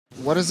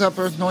What is up,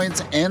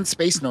 Earthnoids and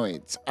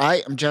Spacenoids?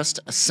 I am just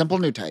a simple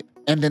new type,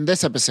 and in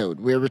this episode,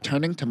 we are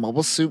returning to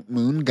Mobile Suit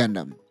Moon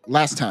Gundam.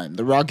 Last time,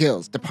 the Ra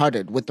Gills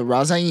departed with the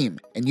Ra and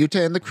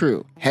Jutta and the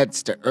crew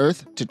heads to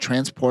Earth to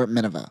transport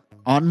Mineva.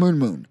 On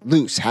Moon,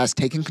 Luz has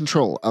taken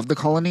control of the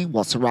colony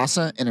while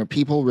Sarasa and her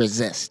people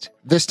resist.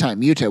 This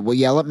time, Jutta will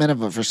yell at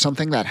Mineva for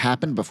something that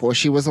happened before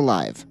she was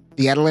alive.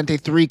 The Adalante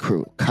 3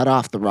 crew cut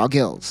off the Ra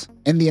Gills,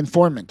 and the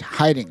informant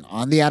hiding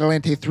on the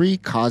Adalante 3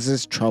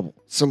 causes trouble.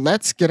 So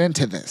let's get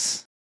into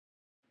this.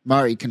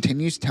 Mari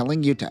continues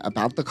telling Jutta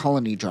about the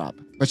colony drop,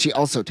 but she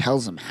also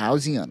tells him how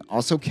Zeon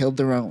also killed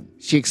their own.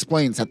 She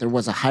explains that there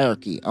was a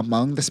hierarchy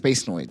among the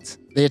Spacenoids.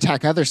 They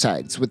attack other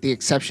sides with the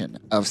exception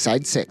of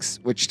Side 6,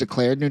 which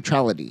declared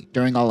neutrality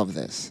during all of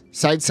this.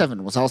 Side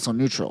 7 was also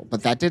neutral,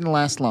 but that didn't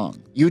last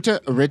long.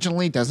 Jutta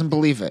originally doesn't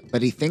believe it,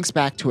 but he thinks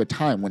back to a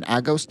time when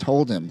Agos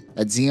told him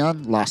that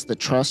Zeon lost the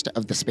trust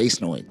of the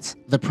Spacenoids.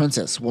 The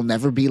princess will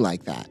never be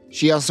like that.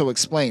 She also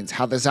explains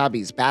how the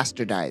Zabis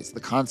bastardized the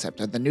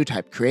concept of the new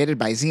type created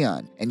by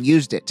Zeon and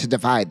used it to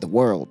divide the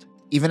world.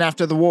 Even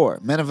after the war,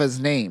 Mineva's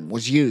name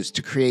was used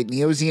to create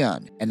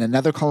Neo-Zeon, and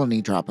another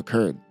colony drop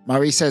occurred.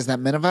 Mari says that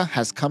Mineva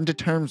has come to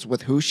terms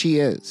with who she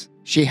is.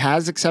 She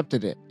has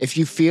accepted it. If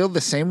you feel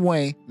the same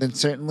way, then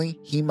certainly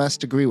he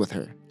must agree with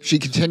her. She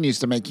continues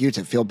to make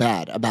Jutta feel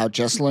bad about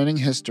just learning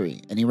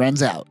history, and he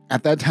runs out.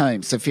 At that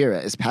time,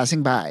 Saphira is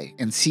passing by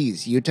and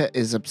sees Jutta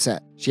is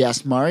upset. She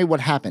asks Mari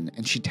what happened,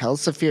 and she tells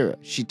Saphira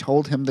she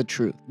told him the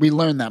truth. We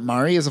learn that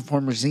Mari is a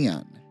former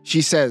Zeon.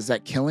 She says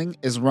that killing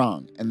is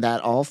wrong and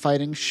that all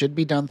fighting should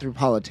be done through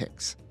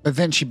politics. But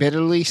then she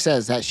bitterly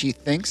says that she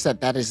thinks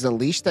that that is the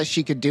least that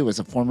she could do as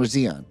a former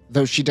Zeon,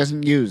 though she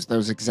doesn't use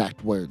those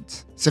exact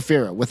words.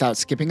 Saphira, without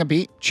skipping a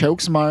beat,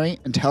 chokes Mari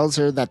and tells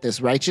her that this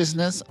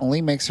righteousness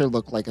only makes her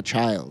look like a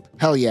child.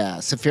 Hell yeah,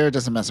 Saphira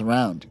doesn't mess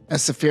around.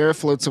 As Saphira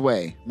floats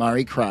away,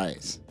 Mari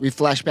cries. We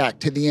flash back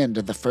to the end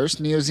of the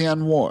first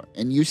Neo-Zeon War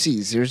in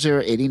UC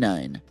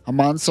 0089.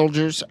 Haman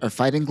soldiers are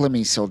fighting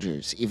Glimmy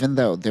soldiers, even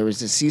though there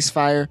is a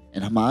ceasefire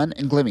and Haman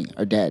and Glimmy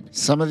are dead.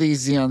 Some of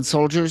these Zeon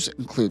soldiers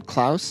include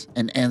Klaus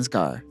and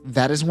Ansgar.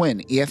 That is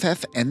when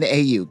EFF and the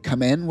AU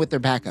come in with their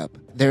backup.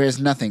 There is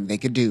nothing they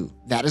could do.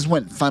 That is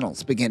when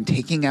Funnels begin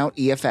taking out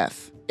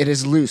EFF. It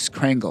is Luz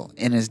Krangle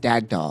in his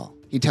Dagdoll.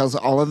 He tells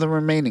all of the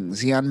remaining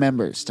Zeon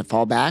members to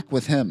fall back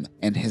with him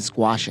and his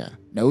Guasha.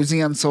 No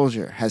Zeon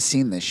soldier has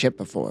seen this ship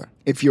before.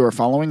 If you are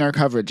following our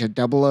coverage of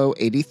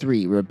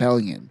 0083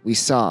 Rebellion, we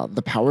saw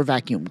the power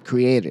vacuum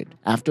created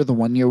after the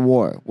 1-year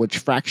war, which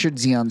fractured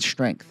Zeon's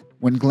strength.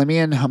 When Glimmy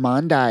and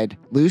Haman died,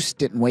 Luz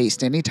didn't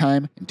waste any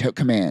time and took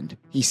command.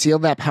 He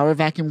sealed that power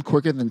vacuum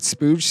quicker than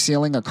Spooge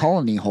sealing a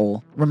colony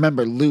hole.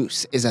 Remember,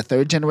 Luz is a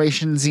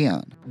 3rd-generation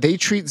Zeon. They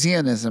treat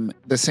Zeonism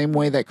the same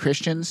way that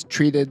Christians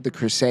treated the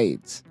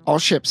Crusades. All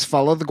ships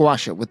follow the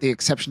Guasha with the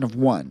exception of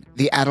one,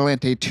 the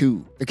Adalante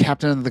 2. The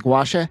captain of the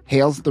Guasha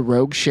hails the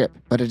rogue ship,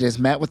 but it is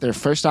met with their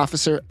first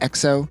officer,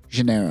 Exo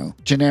Gennaro.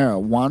 Gennaro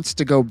wants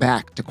to go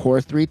back to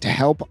Core 3 to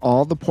help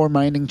all the poor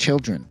mining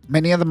children.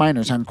 Many of the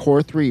miners on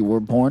Core 3 were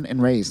born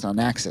and raised on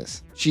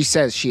Axis. She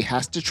says she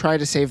has to try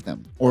to save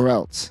them, or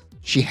else.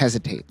 She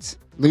hesitates.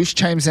 Luz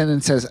chimes in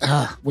and says,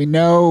 we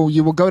know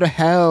you will go to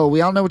hell. We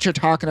all know what you're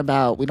talking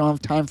about. We don't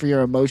have time for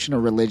your emotion or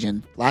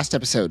religion. Last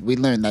episode, we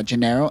learned that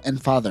Gennaro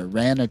and Father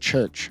ran a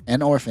church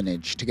and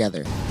orphanage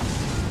together.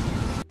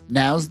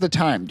 Now's the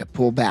time to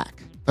pull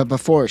back. But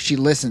before she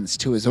listens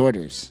to his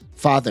orders,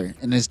 Father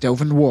in his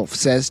Dovin Wolf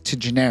says to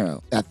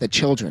Gennaro that the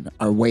children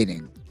are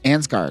waiting.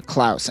 Ansgar,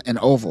 Klaus, and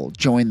Oval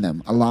join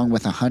them along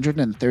with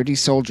 130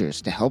 soldiers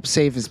to help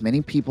save as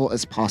many people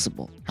as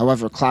possible.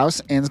 However,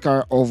 Klaus,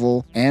 Ansgar,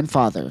 Oval, and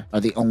Father are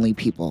the only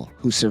people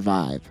who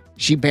survive.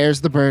 She bears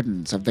the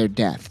burdens of their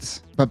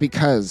deaths, but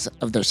because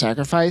of their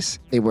sacrifice,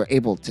 they were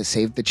able to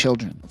save the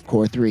children of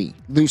Core 3.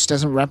 Luz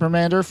doesn't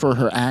reprimand her for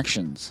her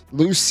actions.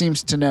 Luz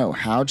seems to know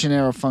how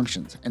Gennaro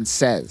functions and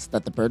says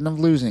that the burden of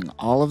losing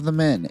all of the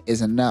men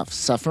is enough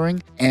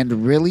suffering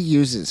and really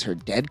uses her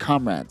dead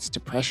comrades to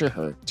pressure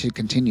her to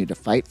continue to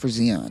fight for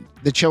Zeon.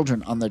 The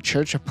children on the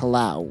Church of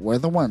Palau were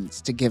the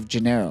ones to give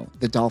Gennaro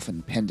the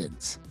dolphin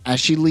pendants. As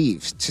she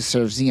leaves to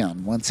serve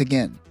Zeon once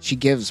again, she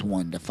gives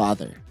one to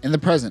Father. In the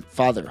present,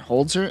 Father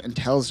holds her and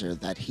tells her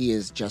that he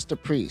is just a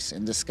priest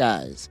in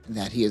disguise and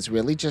that he is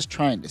really just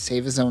trying to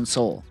save his own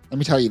soul. Let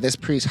me tell you, this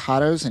priest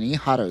hottos and he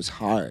hottos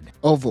hard.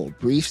 Oval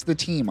briefs the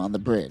team on the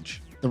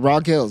bridge. The Ra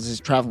Gills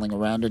is traveling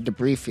around a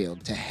debris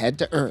field to head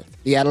to Earth.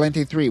 The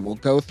Adalante 3 will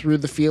go through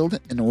the field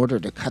in order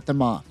to cut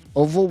them off.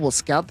 Oval will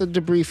scout the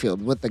debris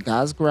field with the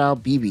Gazgrau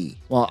BB,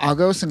 while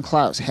Agos and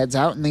Klaus heads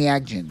out in the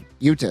Agjin.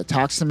 Jutta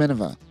talks to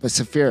Mineva, but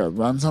Saphira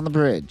runs on the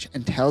bridge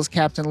and tells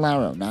Captain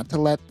Laro not to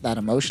let that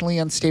emotionally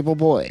unstable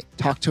boy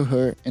talk to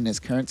her in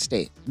his current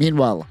state.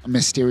 Meanwhile, a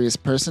mysterious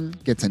person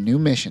gets a new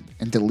mission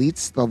and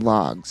deletes the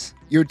logs.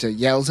 Jutta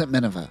yells at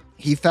Mineva.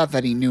 He thought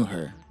that he knew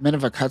her.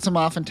 Mineva cuts him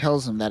off and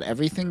tells him that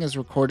everything is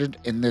recorded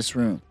in this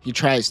room. He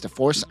tries to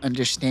force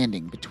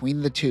understanding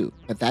between the two,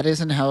 but that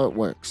isn't how it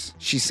works.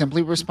 She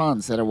simply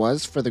responds that it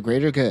was for the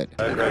greater good.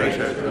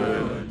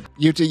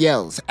 Jutta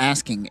yells,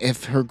 asking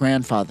if her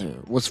grandfather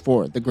was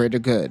for the greater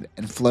good,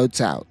 and floats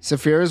out.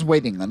 Saphira is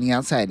waiting on the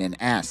outside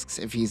and asks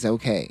if he's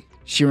okay.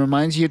 She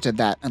reminds Jutta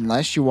that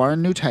unless you are a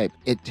new type,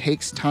 it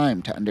takes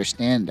time to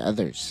understand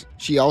others.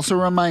 She also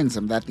reminds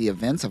him that the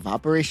events of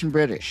Operation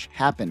British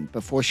happened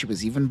before she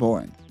was even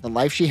born. The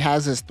life she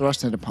has is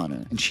thrusted upon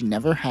her, and she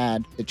never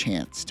had the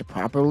chance to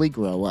properly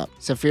grow up.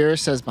 Saphira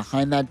says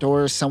behind that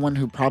door is someone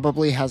who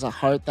probably has a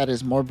heart that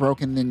is more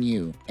broken than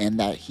you, and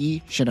that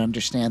he should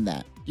understand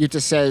that.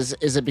 Jutta says,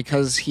 is it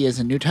because he is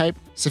a new type?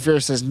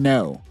 Saphira says,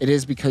 no, it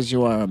is because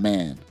you are a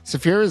man.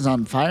 Saphira is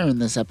on fire in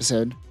this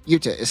episode.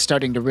 Jutta is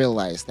starting to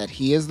realize that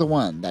he is the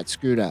one that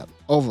screwed up.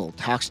 Oval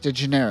talks to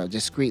Gennaro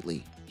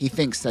discreetly. He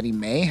thinks that he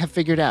may have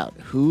figured out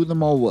who the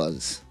mole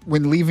was.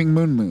 When leaving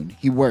Moon Moon,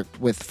 he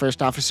worked with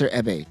First Officer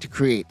Ebe to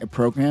create a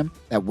program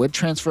that would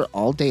transfer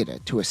all data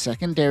to a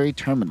secondary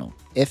terminal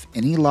if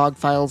any log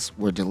files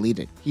were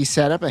deleted. He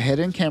set up a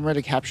hidden camera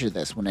to capture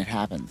this when it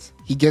happens.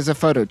 He gives a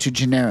photo to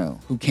Gennaro,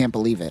 who can't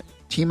believe it.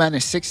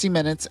 T-minus 60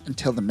 minutes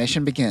until the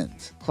mission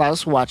begins.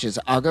 Klaus watches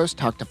Agos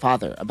talk to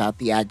Father about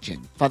the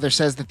Adjin. Father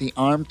says that the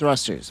arm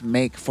thrusters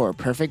make for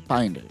perfect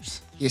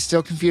binders. He is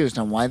still confused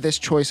on why this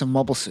choice of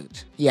mobile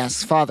suit. He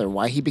asks Father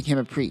why he became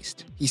a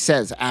priest. He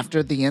says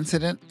after the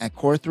incident at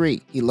Core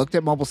 3, he looked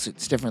at mobile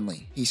suits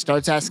differently. He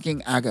starts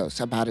asking Agos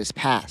about his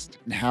past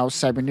and how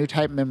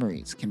cyber-new-type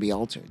memories can be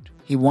altered.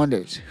 He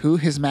wonders who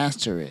his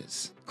master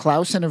is.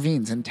 Klaus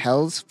intervenes and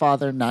tells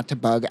Father not to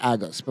bug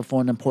Agos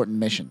before an important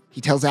mission.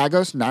 He tells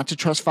Agos not to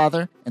trust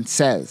Father and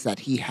says that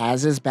he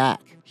has his back.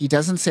 He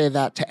doesn't say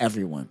that to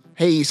everyone.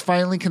 Hey, he's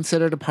finally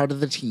considered a part of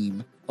the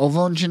team.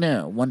 Oval and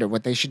Gennaro wonder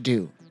what they should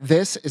do.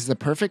 This is the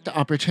perfect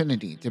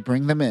opportunity to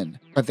bring them in,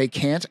 but they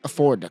can't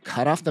afford to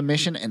cut off the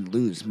mission and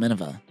lose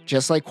Mineva.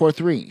 Just like Core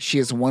 3, she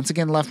is once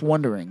again left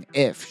wondering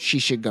if she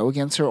should go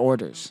against her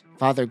orders.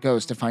 Father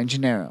goes to find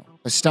Gennaro,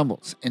 but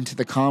stumbles into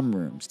the comm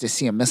rooms to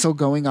see a missile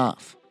going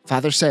off.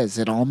 Father says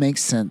it all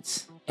makes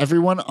sense.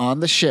 Everyone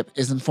on the ship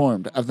is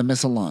informed of the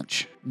missile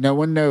launch. No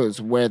one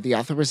knows where the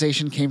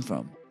authorization came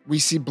from. We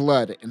see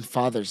blood in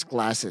Father's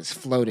glasses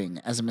floating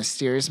as a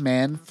mysterious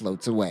man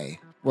floats away.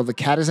 Well, the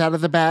cat is out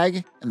of the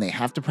bag, and they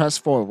have to press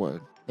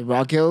forward. The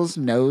Ra Gills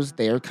knows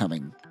they are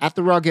coming. At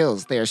the Ra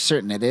Gills, they are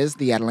certain it is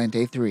the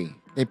Adalante 3.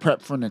 They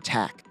prep for an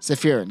attack.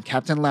 Saphira and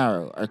Captain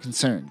Laro are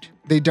concerned.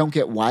 They don't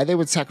get why they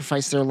would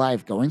sacrifice their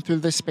life going through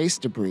the space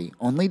debris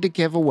only to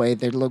give away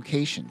their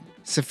location.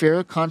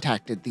 Saphira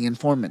contacted the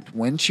informant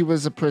when she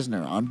was a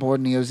prisoner on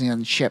board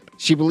Neozeon's ship.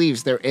 She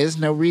believes there is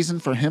no reason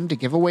for him to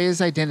give away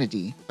his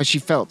identity, but she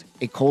felt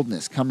a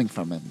coldness coming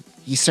from him.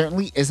 He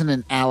certainly isn't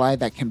an ally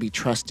that can be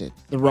trusted.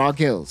 The Ra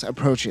Gills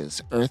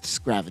approaches Earth's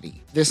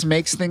gravity. This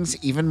makes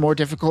things even more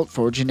difficult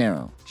for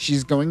Gennaro.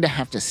 She's going to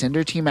have to send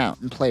her team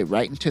out and play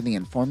right into the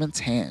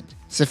informant's hand.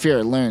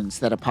 Saphira learns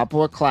that a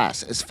Papua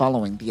class is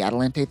following the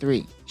Adalante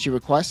 3. She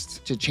requests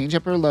to change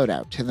up her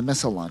loadout to the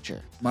missile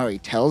launcher. Murray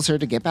tells her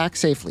to get back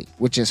safely,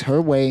 which is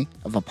her way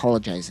of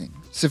apologizing.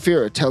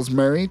 Saphira tells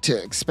Murray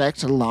to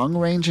expect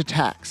long-range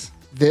attacks.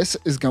 This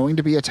is going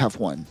to be a tough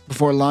one.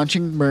 Before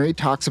launching, Murray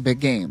talks a big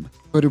game,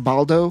 but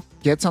Ubaldo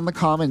gets on the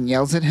comm and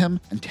yells at him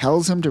and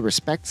tells him to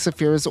respect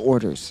Saphira's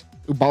orders.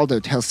 Ubaldo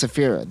tells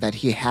Saphira that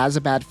he has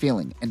a bad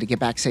feeling and to get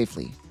back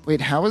safely. Wait,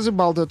 how is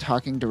Ubaldo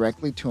talking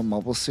directly to a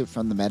mobile suit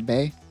from the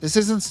medbay? This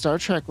isn't Star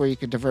Trek where you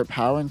could divert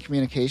power and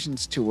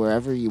communications to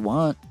wherever you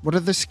want. What are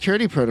the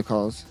security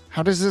protocols?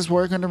 How does this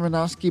work under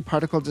Minovsky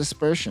particle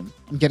dispersion?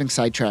 I'm getting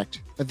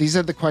sidetracked, but these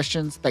are the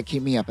questions that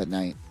keep me up at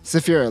night.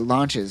 Saphira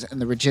launches in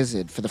the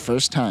re-gzid for the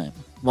first time,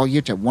 while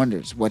Jutta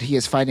wonders what he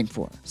is fighting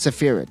for.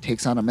 Saphira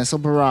takes on a missile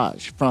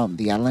barrage from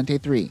the Adalante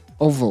 3.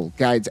 Oval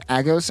guides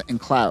Agos and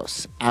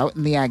Klaus out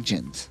in the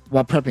Adjins.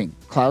 While prepping,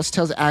 Klaus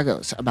tells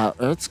Agos about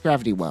Earth's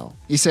gravity well.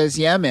 He says,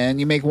 yeah man,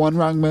 you make one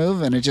wrong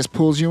move and it just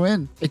pulls you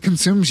in. It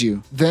consumes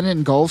you, then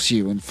engulfs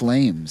you in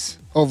flames.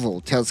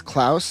 Oval tells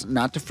Klaus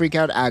not to freak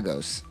out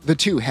Agos. The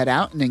two head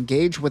out and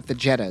engage with the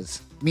Juttas.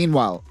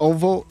 Meanwhile,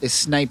 Oval is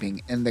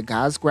sniping in the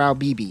Gaz-Grau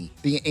BB.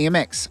 The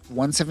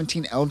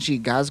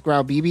AMX-117LG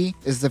Gaz-Grau BB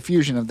is the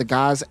fusion of the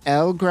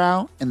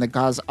Gaz-L-Grau and the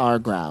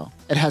Gaz-R-Grau.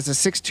 It has a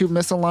 6.2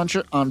 missile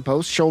launcher on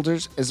both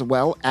shoulders as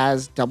well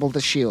as double the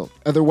shield.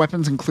 Other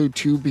weapons include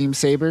 2 beam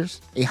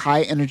sabers, a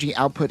high energy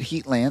output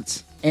heat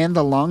lance, and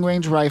the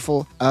long-range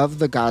rifle of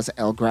the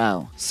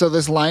Gaz-L-Grau. So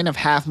this line of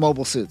half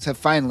mobile suits have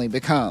finally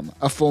become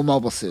a full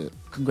mobile suit.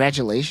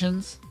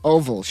 Congratulations?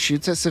 Oval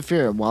shoots at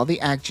Saphira while the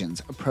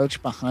Adjins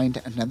approach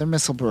behind another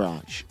missile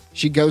barrage.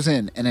 She goes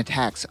in and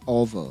attacks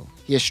Oval.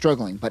 He is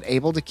struggling but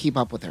able to keep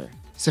up with her.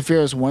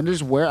 Saphira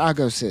wonders where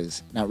Agos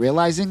is, not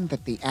realizing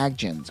that the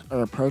Adjins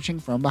are approaching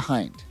from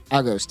behind.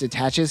 Agos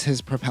detaches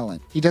his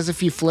propellant. He does a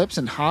few flips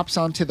and hops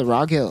onto the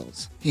Ra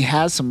Gills. He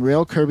has some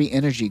real Kirby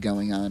energy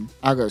going on.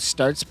 Agos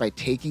starts by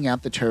taking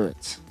out the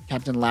turrets.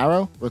 Captain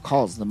Laro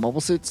recalls the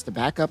mobile suits to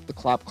back up the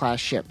Klopp-class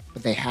ship,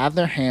 but they have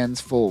their hands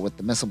full with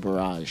the missile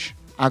barrage.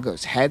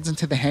 Agos heads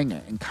into the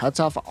hangar and cuts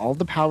off all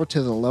the power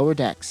to the lower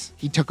decks.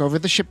 He took over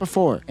the ship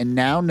before and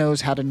now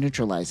knows how to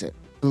neutralize it.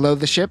 Below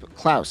the ship,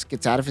 Klaus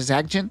gets out of his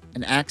Agent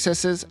and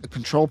accesses a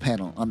control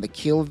panel on the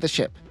keel of the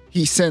ship.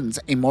 He sends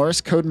a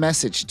Morse code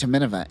message to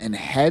Mineva and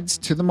heads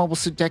to the mobile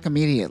suit deck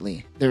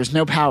immediately. There is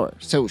no power,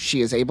 so she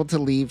is able to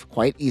leave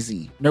quite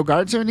easy. No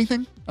guards or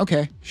anything?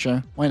 Okay,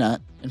 sure, why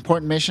not?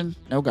 Important mission,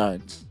 no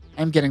guards.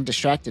 I'm getting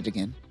distracted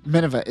again.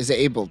 Mineva is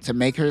able to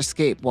make her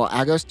escape while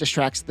Agos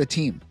distracts the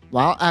team.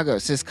 While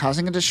Agos is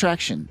causing a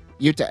distraction,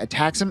 Jutta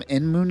attacks him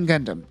in Moon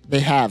Gundam. They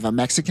have a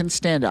Mexican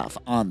standoff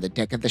on the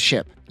deck of the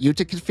ship.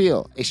 Jutta can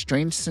feel a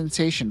strange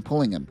sensation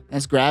pulling him.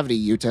 That's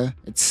gravity, Jutta.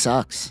 It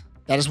sucks.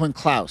 That is when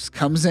Klaus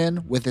comes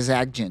in with his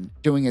Agjin,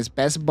 doing his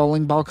best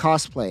bowling ball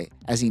cosplay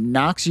as he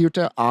knocks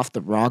Jutta off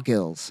the Ra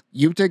Gills.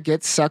 Jutta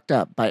gets sucked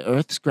up by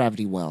Earth's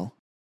gravity well.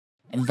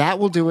 And that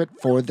will do it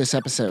for this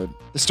episode.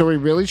 The story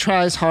really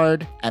tries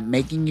hard at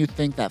making you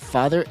think that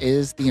Father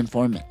is the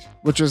informant,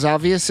 which was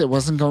obvious it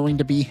wasn't going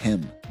to be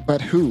him. But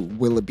who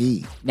will it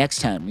be? Next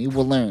time, we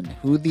will learn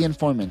who the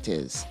informant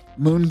is.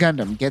 Moon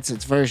Gundam gets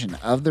its version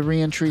of the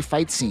re-entry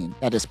fight scene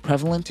that is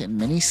prevalent in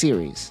many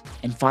series,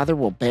 and Father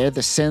will bear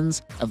the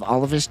sins of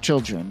all of his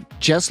children,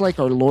 just like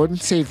our Lord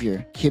and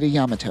Savior, Kira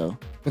Yamato.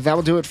 But that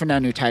will do it for now,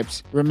 new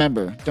types.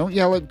 Remember, don't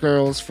yell at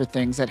girls for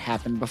things that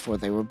happened before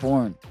they were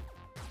born.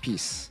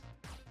 Peace.